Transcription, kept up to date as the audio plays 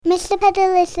Mr.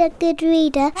 Peddle is a good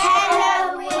reader.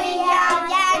 Hello, we are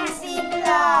Yancy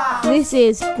Class. This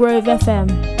is Grove FM.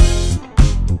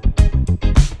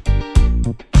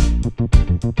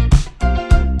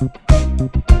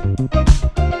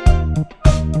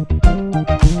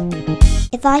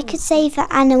 If I could save an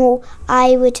animal,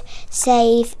 I would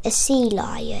save a sea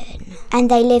lion. And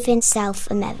they live in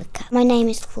South America. My name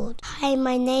is Claude. Hi,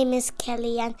 my name is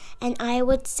Kellyanne, and I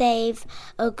would save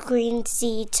a green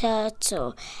sea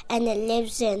turtle, and it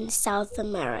lives in South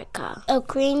America. A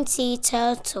green sea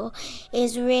turtle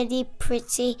is really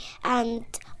pretty, and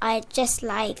I just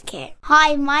like it.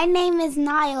 Hi, my name is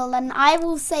Niall, and I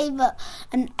will save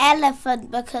an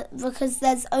elephant because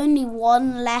there's only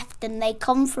one left and they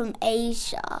come from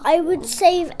Asia. I would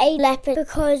save a leopard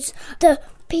because the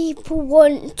people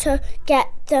want to get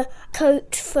the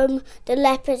coat from the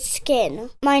leopard skin.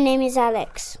 My name is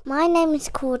Alex. My name is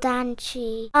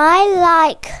Cordanchi. I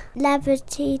like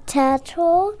Liberty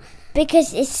Turtle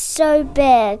because it's so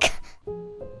big.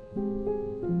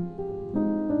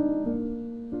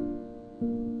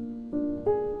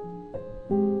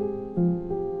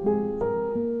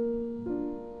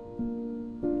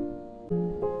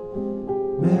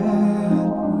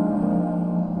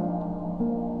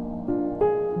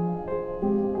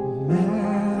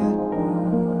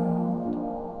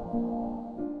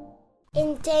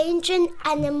 Endangered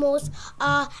animals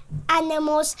are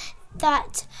animals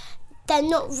that there's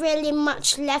not really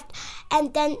much left,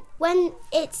 and then when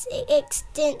it's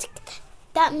extinct,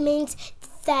 that means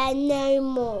there are no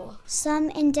more. Some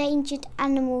endangered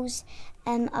animals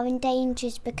are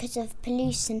endangered because of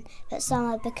pollution, but some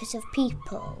are because of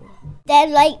people. They're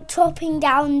like chopping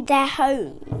down their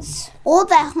homes. Or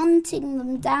they're hunting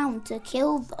them down to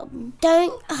kill them.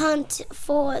 Don't hunt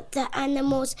for the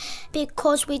animals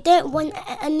because we don't want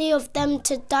any of them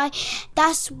to die.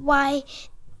 That's why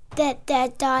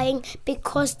they're dying,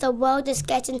 because the world is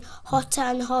getting hotter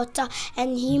and hotter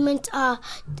and humans are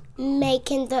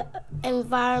making the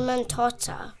environment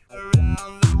hotter.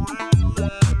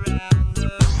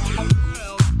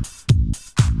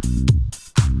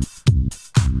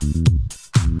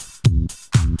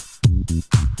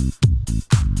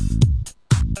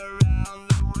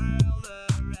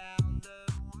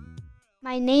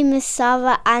 My name is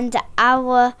Sarah, and I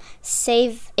will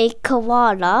save a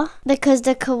koala because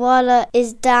the koala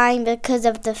is dying because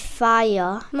of the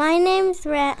fire. My name's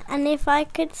Rhett, and if I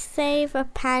could save a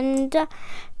panda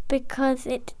because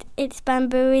its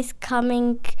bamboo is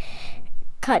coming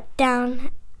cut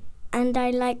down, and I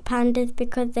like pandas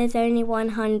because there's only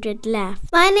 100 left.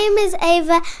 My name is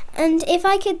Ava, and if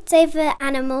I could save an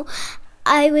animal,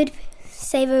 I would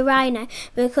save a rhino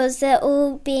because they're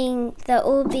all being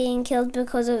killed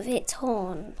because of its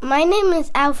horn. My name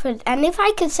is Alfred, and if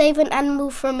I could save an animal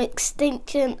from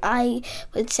extinction, I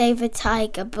would save a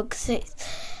tiger because its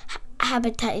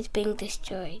habitat is being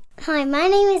destroyed. Hi, my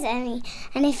name is Emmy,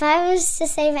 and if I was to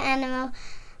save an animal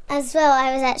as well,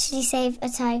 I would actually save a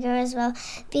tiger as well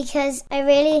because I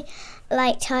really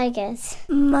like tigers.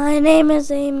 My name is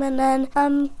Eamon, and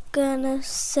I'm gonna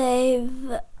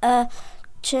save a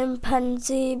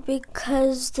chimpanzee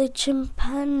because the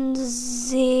chimpanzees,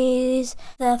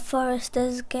 their forest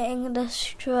is getting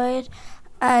destroyed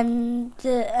and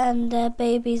their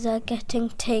babies are getting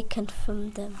taken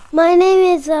from them. My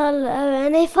name is Arlo,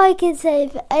 and if I could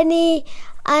save any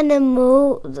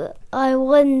animal that I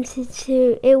wanted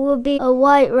to, it would be a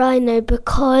white rhino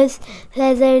because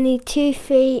there's only 2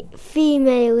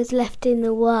 females left in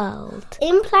the world.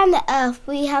 In Planet Earth,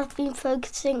 we have been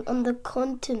focusing on the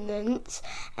continents,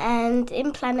 and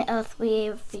in Planet Earth, we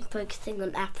have been focusing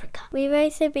on Africa. We've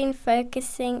also been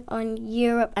focusing on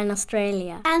Europe and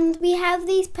Australia. And we have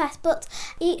these passports.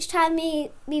 Each time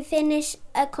we finish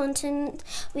a continent,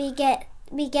 we get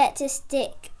to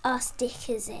stick our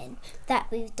stickers in that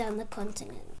we've done the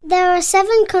continent. There are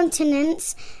 7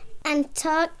 continents: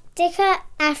 Antarctica,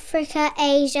 Africa,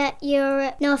 Asia,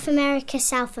 Europe, North America,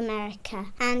 South America,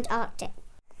 and Arctic.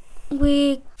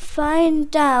 We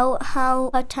find out how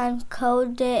hot and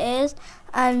cold it is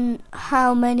and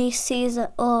how many seas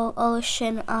or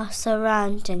ocean are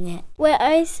surrounding it. We're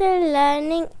also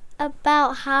learning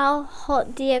about how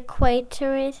hot the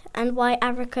equator is and why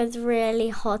Africa is really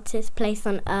hottest place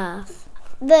on Earth.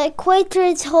 The equator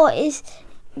is hot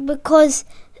because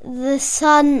the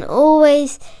sun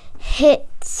always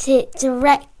hits it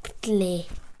directly.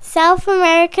 South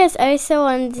America is also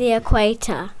on the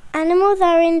equator. Animals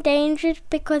are endangered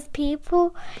because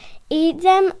people eat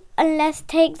them unless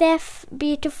take their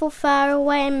beautiful fur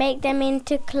away and make them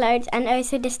into clothes, and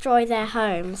also destroy their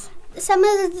homes. Some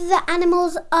of the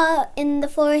animals are in the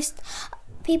forest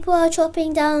People are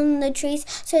chopping down the trees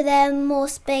so there's more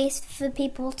space for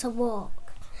people to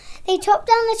walk. They chop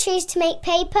down the trees to make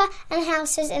paper and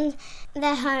houses in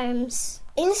their homes.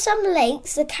 In some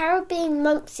lakes, the Caribbean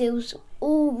monk seals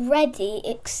already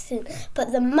extinct,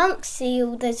 but the monk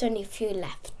seal, there's only a few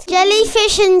left.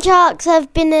 Jellyfish and sharks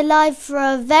have been alive for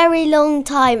a very long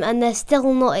time and they're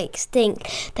still not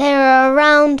extinct. They were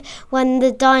around when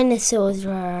the dinosaurs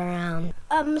were around.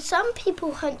 Some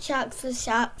people hunt sharks for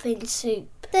shark fin soup.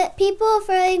 That people are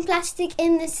throwing plastic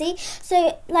in the sea,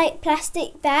 so like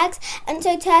plastic bags, and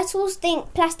so turtles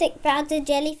think plastic bags are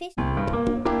jellyfish.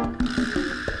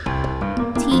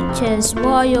 Teachers, what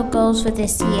are your goals for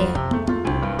this year?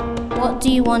 What do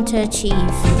you want to achieve?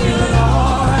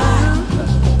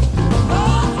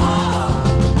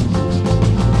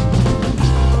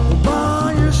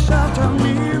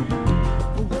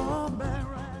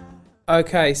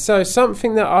 Okay, so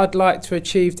something that I'd like to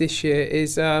achieve this year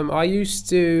is I used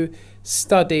to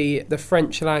study the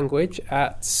French language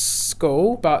at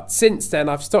school, but since then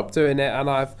I've stopped doing it and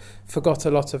I've forgot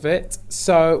a lot of it.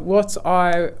 So what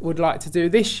I would like to do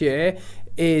this year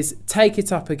is take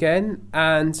it up again,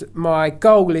 and my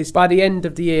goal is by the end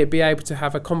of the year be able to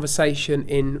have a conversation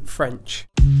in French.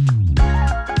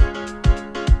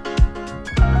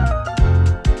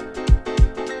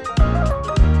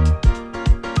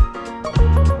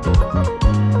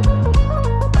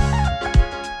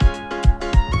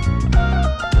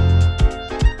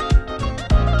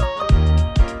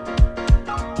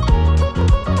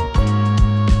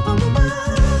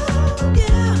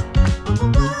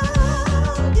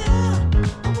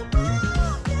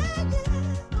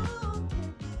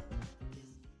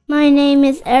 My name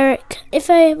is Eric. If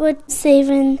I would save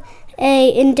an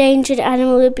endangered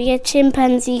animal, it would be a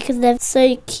chimpanzee because they're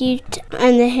so cute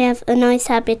and they have a nice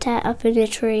habitat up in a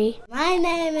tree. My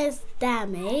name is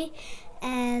Dami,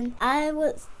 and I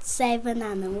would save an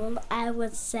animal. I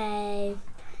would save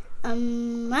a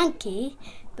monkey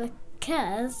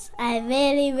because I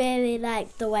really, really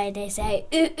like the way they say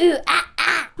ooh, ooh, ah,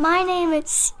 ah. My name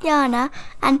is Yana,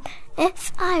 and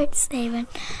if I would save an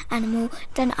animal,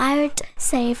 then I would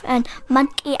save a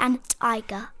monkey and a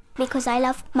tiger, because I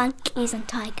love monkeys and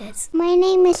tigers. My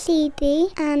name is Edie,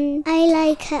 and I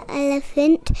like an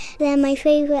elephant. They're my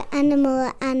favourite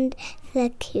animal and they're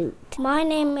cute. My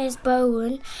name is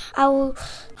Bowen. I will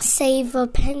save a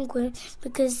penguin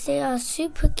because they are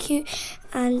super cute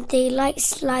and they like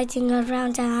sliding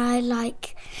around, and I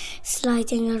like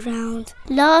sliding around.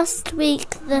 Last week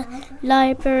the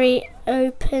library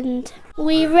opened.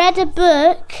 We read a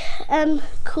book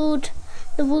called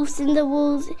The Wolves in the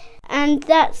Walls, and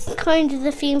that's kind of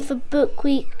the theme for Book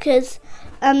Week because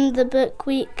the Book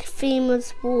Week theme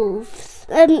was wolves.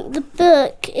 The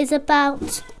book is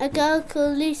about a girl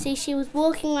called Lucy. She was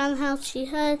walking around the house, she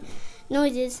heard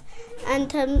noises, and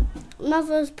her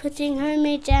mother was putting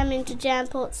homemade jam into jam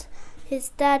pots. His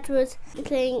dad was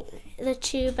playing the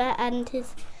tuba and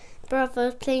his brother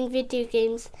was playing video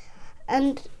games.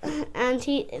 And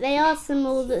they asked them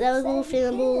all that there was wolf in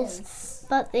the walls,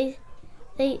 but they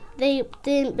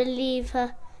didn't believe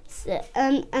her.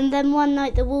 And then one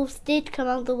night the wolves did come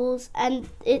out of the walls, and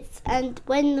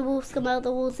when the wolves come out of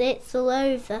the walls, it's all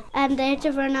over. And they had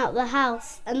to run out of the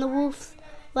house, and the wolves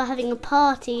were having a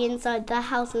party inside the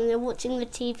house, and they're watching the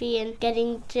TV and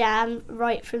getting jam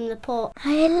right from the pot.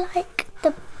 I like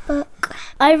the book.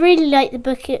 I really like the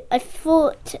book. I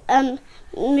thought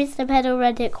Mr. Peddle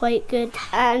read it quite good,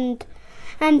 and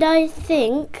I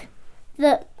think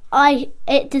that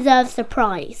it deserves a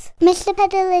prize. Mr.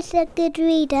 Peddle is a good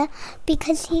reader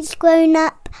because he's grown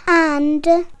up, and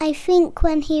I think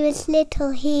when he was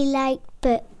little he liked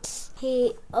books.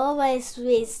 He always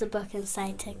reads the book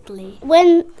excitedly.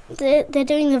 When they're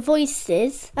doing the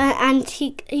voices, and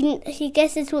he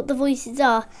guesses what the voices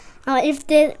are, if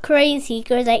they're crazy, he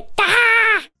goes like,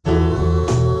 ah!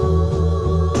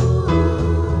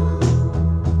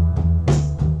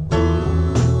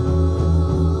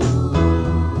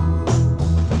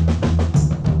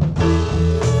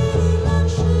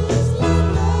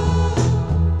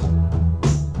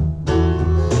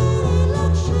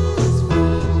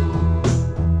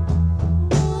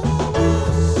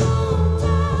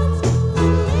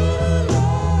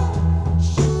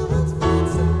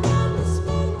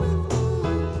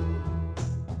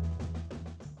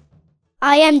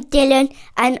 I am Dylan,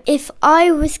 and if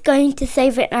I was going to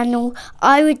save an animal,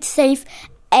 I would save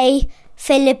a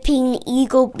Philippine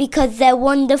eagle because they're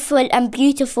wonderful and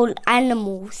beautiful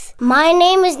animals. My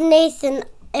name is Nathan.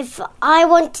 If I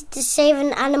wanted to save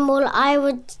an animal, I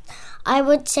I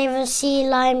would save a sea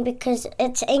lion because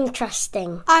it's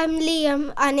interesting. I'm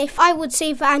Liam, and if I would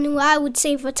save an animal, I would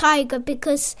save a tiger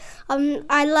because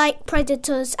I like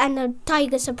predators and a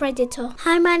tiger's a predator.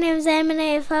 Hi, my name is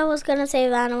Emily. If I was going to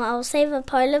save an animal, I would save a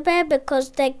polar bear because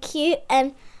they're cute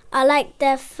and I like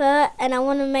their fur and I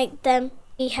want to make them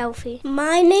be healthy.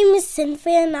 My name is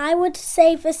Cynthia and I would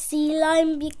save a sea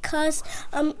lion because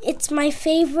it's my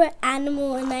favourite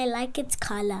animal and I like its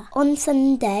colour. On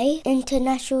Sunday,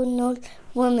 International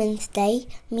Women's Day,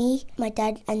 me, my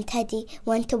dad and Teddy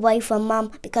went away from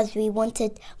Mum because we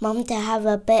wanted Mum to have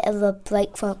a bit of a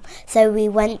break so we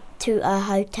went to a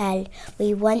hotel.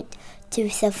 We went to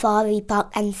Safari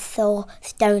Park and saw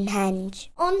Stonehenge.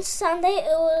 On Sunday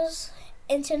it was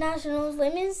International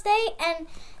Women's Day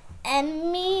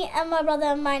and me and my brother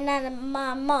and my nan and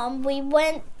my mum we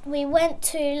went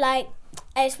to like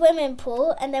a swimming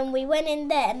pool and then we went in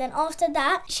there and then after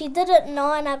that she didn't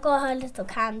know and I got her little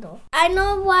candle. I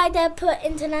know why they put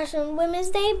International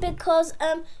Women's Day because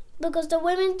the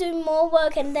women do more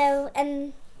work and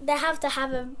they have to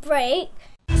have a break.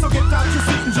 So get out your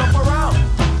seat and jump around,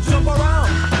 jump around,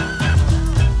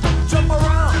 jump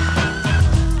around,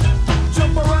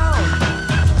 jump around,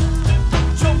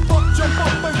 jump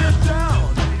up and get down.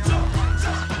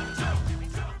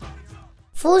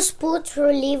 For sports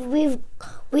relief,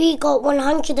 we got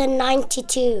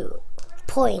 192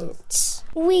 points.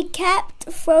 We kept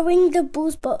throwing the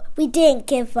balls, but we didn't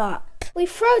give up. We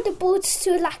throw the balls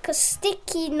to like a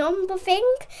sticky number thing,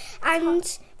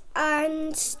 and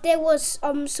there was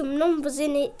some numbers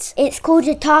in it. It's called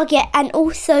a target, and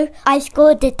also I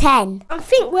scored a 10. I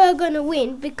think we're gonna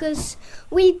win because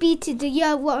we beated the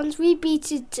year ones. We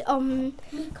beated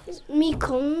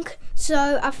Mekong,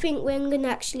 so I think we're gonna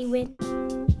actually win.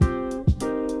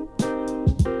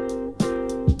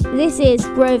 This is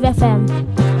Grove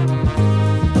FM.